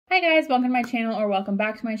Hi guys, welcome to my channel or welcome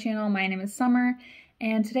back to my channel. My name is Summer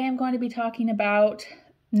and today I'm going to be talking about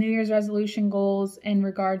New Year's resolution goals in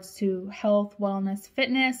regards to health, wellness,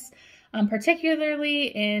 fitness, particularly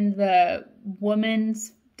in the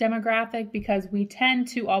women's demographic because we tend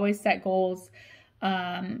to always set goals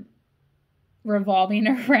revolving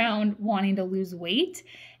around wanting to lose weight.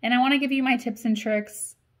 And I want to give you my tips and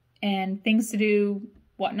tricks and things to do,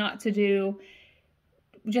 what not to do,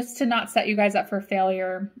 just to not set you guys up for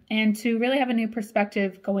failure and to really have a new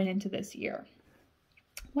perspective going into this year.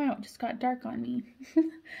 Wow, it just got dark on me.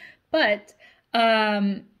 But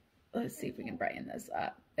let's see if we can brighten this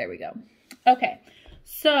up. There we go. Okay,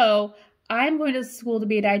 so I'm going to school to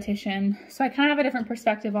be a dietitian, so I kind of have a different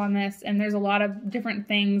perspective on this, and there's a lot of different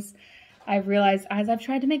things I've realized as I've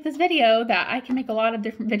tried to make this video that I can make a lot of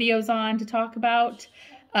different videos on to talk about.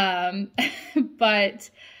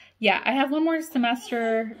 But yeah, I have one more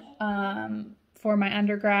semester for my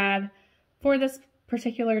undergrad for this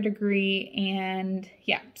particular degree. And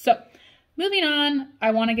yeah, so moving on,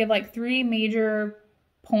 I want to give like 3 major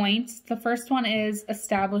points. The first one is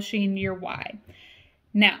establishing your why.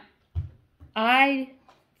 Now, I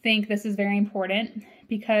think this is very important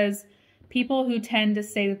because people who tend to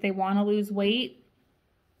say that they want to lose weight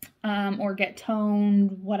or get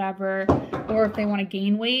toned, whatever, or if they want to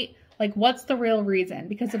gain weight, like, what's the real reason?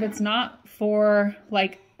 Because if it's not for,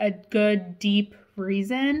 like, a good, deep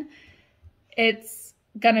reason, it's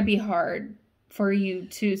going to be hard for you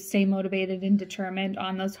to stay motivated and determined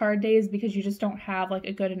on those hard days because you just don't have, like,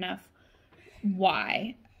 a good enough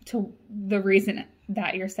why to the reason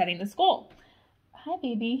that you're setting this goal. Hi,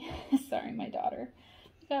 baby. Sorry, my daughter.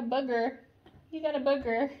 You got a booger. You got a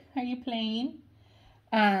booger. Are you playing?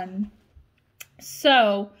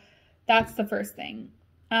 So that's the first thing.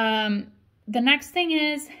 The next thing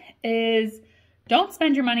is don't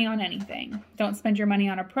spend your money on anything. Don't spend your money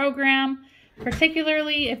on a program,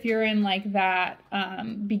 particularly if you're in like that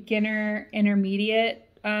beginner intermediate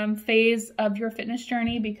phase of your fitness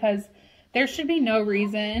journey, because there should be no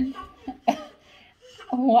reason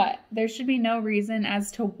there should be no reason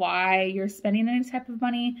as to why you're spending any type of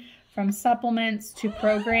money, from supplements to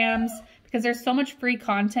programs, because there's so much free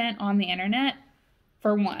content on the internet,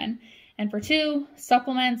 for one. And for 2,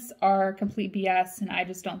 supplements are complete BS, and I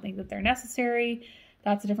just don't think that they're necessary.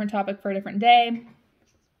 That's a different topic for a different day.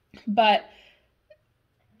 But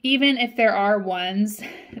even if there are ones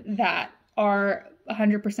that are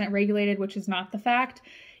 100% regulated, which is not the fact,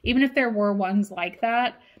 even if there were ones like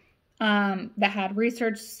that, that had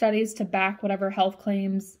research studies to back whatever health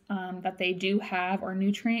claims that they do have, or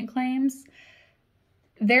nutrient claims,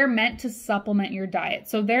 they're meant to supplement your diet.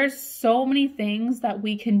 So there's so many things that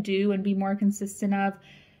we can do and be more consistent of,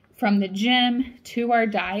 from the gym to our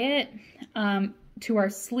diet, to our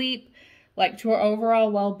sleep, like to our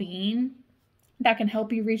overall well-being, that can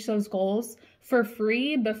help you reach those goals for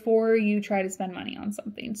free before you try to spend money on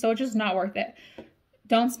something. So it's just not worth it.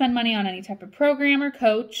 Don't spend money on any type of program or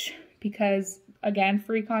coach because, again,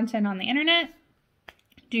 free content on the internet.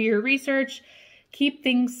 Do your research. Keep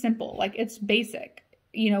things simple. Like, it's basic.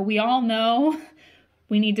 You know, we all know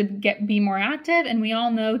we need to be more active, and we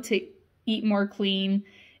all know to eat more clean,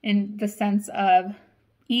 in the sense of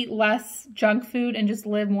eat less junk food and just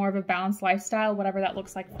live more of a balanced lifestyle, whatever that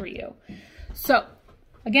looks like for you. So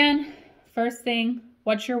again, first thing,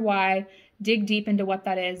 what's your why? Dig deep into what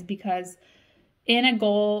that is, because in a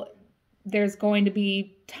goal, there's going to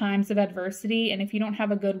be times of adversity. And if you don't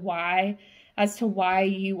have a good why as to why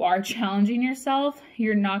you are challenging yourself,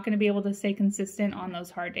 you're not going to be able to stay consistent on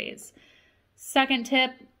those hard days. Second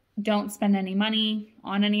tip, don't spend any money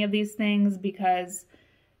on any of these things because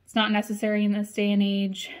it's not necessary in this day and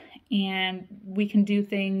age, and we can do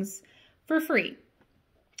things for free.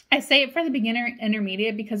 I say it for the beginner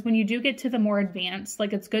intermediate because when you do get to the more advanced,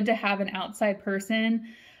 like, it's good to have an outside person,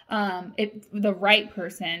 the right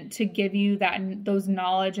person, to give you those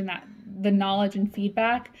knowledge and the knowledge and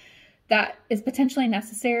feedback that is potentially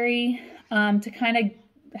necessary to kind of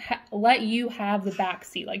let you have the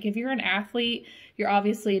backseat. Like, if you're an athlete, you're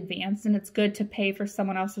obviously advanced, and it's good to pay for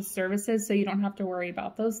someone else's services so you don't have to worry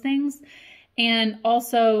about those things. And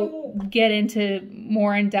also get into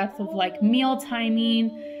more in depth of like meal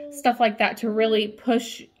timing, stuff like that, to really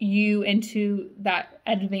push you into that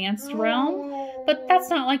advanced realm. But that's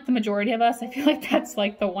not like the majority of us. I feel like that's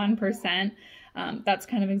like the 1%. That's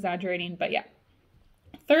kind of exaggerating, but yeah.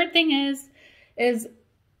 Third thing is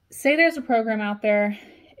say there's a program out there,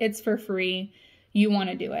 it's for free, you want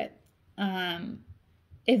to do it.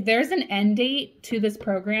 If there's an end date to this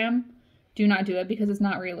program, do not do it because it's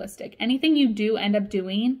not realistic. Anything you do end up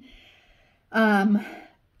doing,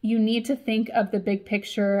 you need to think of the big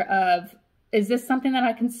picture of, is this something that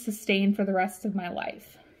I can sustain for the rest of my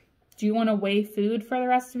life? Do you want to weigh food for the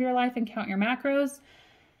rest of your life and count your macros?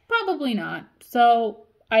 Probably not. So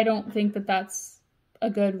I don't think that that's a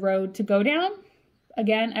good road to go down.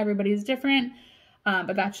 Again, everybody's different,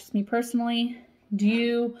 but that's just me personally. Do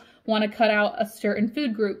you want to cut out a certain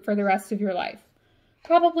food group for the rest of your life?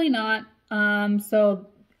 Probably not. So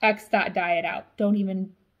X that diet out. Don't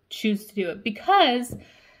even choose to do it, because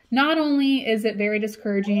not only is it very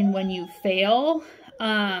discouraging when you fail,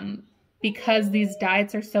 because these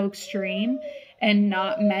diets are so extreme and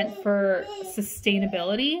not meant for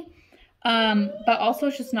sustainability, but also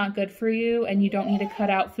it's just not good for you, and you don't need to cut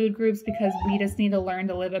out food groups, because we just need to learn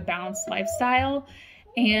to live a balanced lifestyle.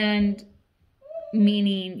 And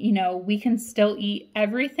meaning, you know, we can still eat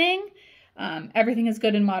everything. Everything is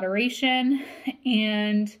good in moderation,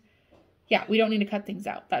 and yeah, we don't need to cut things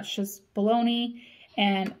out. That's just baloney.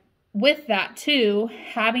 And with that too,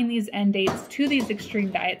 having these end dates to these extreme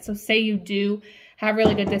diets. So say you do have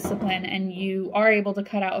really good discipline and you are able to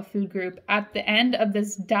cut out a food group at the end of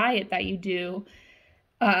this diet that you do,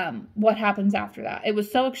 what happens after that? It was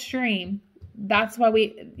so extreme. That's why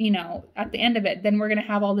we, you know, at the end of it, then we're going to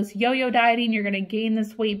have all this yo-yo dieting. You're going to gain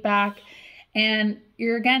this weight back, and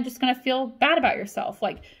you're, again, just going to feel bad about yourself.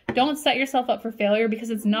 Like, don't set yourself up for failure, because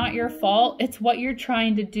it's not your fault. It's what you're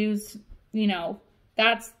trying to do. You know,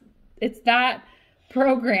 it's that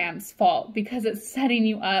program's fault, because it's setting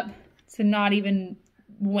you up to not even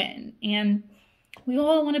win. And we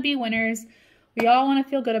all want to be winners. We all want to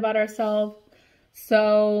feel good about ourselves.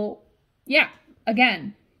 So yeah,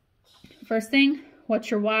 again, first thing,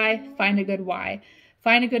 what's your why? Find a good why.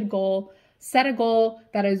 Find a good goal. Set a goal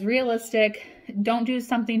that is realistic. Don't do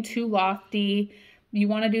something too lofty. You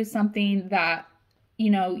want to do something that, you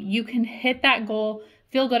know, you can hit that goal,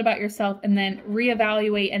 feel good about yourself, and then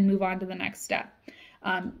reevaluate and move on to the next step,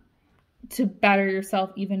 to better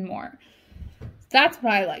yourself even more. That's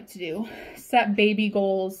what I like to do. Set baby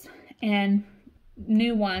goals and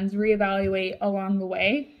new ones, reevaluate along the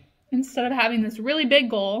way, instead of having this really big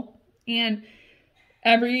goal and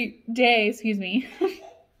every day, excuse me,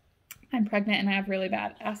 I'm pregnant and I have really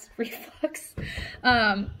bad acid reflux.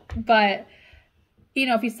 But, you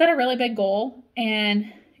know, if you set a really big goal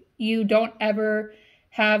and you don't ever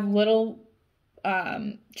have little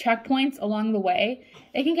checkpoints along the way,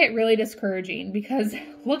 it can get really discouraging, because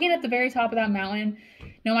looking at the very top of that mountain,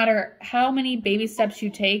 no matter how many baby steps you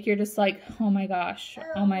take, you're just like, oh my gosh,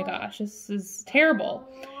 this is terrible.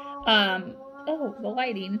 Oh, the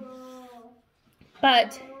lighting.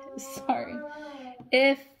 But, sorry,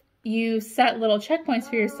 if you set little checkpoints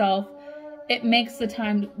for yourself, it makes the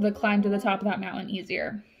climb to the top of that mountain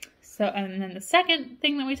easier. So, and then the second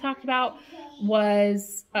thing that we talked about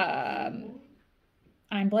was,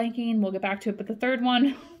 I'm blanking, we'll get back to it, but the third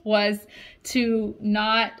one was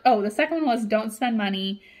the second one was don't spend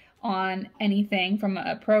money on anything from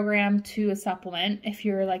a program to a supplement if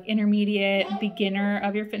you're like intermediate, beginner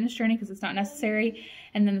of your fitness journey, because it's not necessary.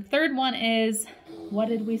 And then the third one is, what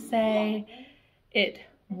did we say? It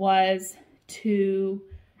was to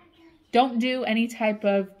don't do any type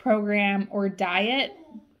of program or diet.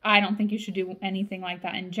 I don't think you should do anything like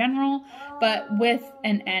that in general, but with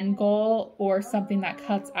an end goal or something that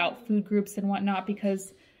cuts out food groups and whatnot,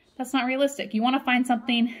 because that's not realistic. You want to find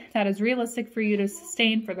something that is realistic for you to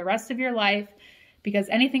sustain for the rest of your life, because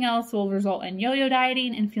anything else will result in yo-yo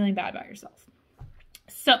dieting and feeling bad about yourself.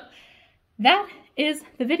 So that is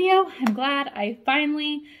the video. I'm glad I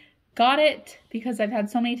finally got it, because I've had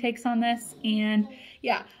so many takes on this. And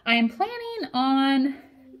yeah, I am planning on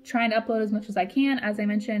trying to upload as much as I can. As I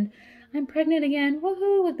mentioned, I'm pregnant again,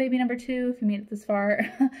 woohoo, with baby number 2, if you made it this far,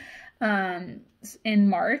 in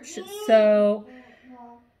March. So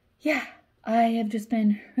yeah, I have just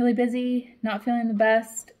been really busy, not feeling the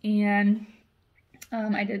best, and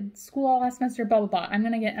I did school all last semester, blah blah blah. I'm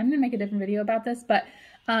gonna make a different video about this, but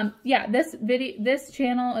yeah, this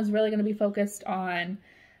channel is really gonna be focused on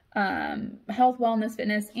health, wellness,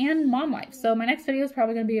 fitness, and mom life. So my next video is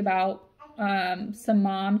probably gonna be about some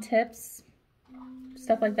mom tips,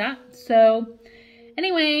 stuff like that. So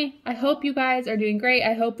anyway, I hope you guys are doing great.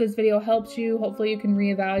 I hope this video helps you. Hopefully you can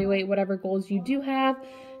reevaluate whatever goals you do have,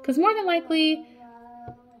 because more than likely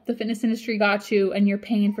the fitness industry got you and you're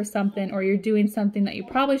paying for something, or you're doing something that you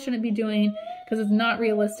probably shouldn't be doing because it's not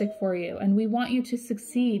realistic for you. And we want you to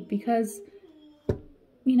succeed, because,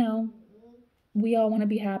 you know, we all want to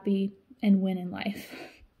be happy and win in life.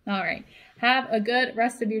 All right. Have a good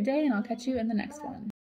rest of your day, and I'll catch you in the next one.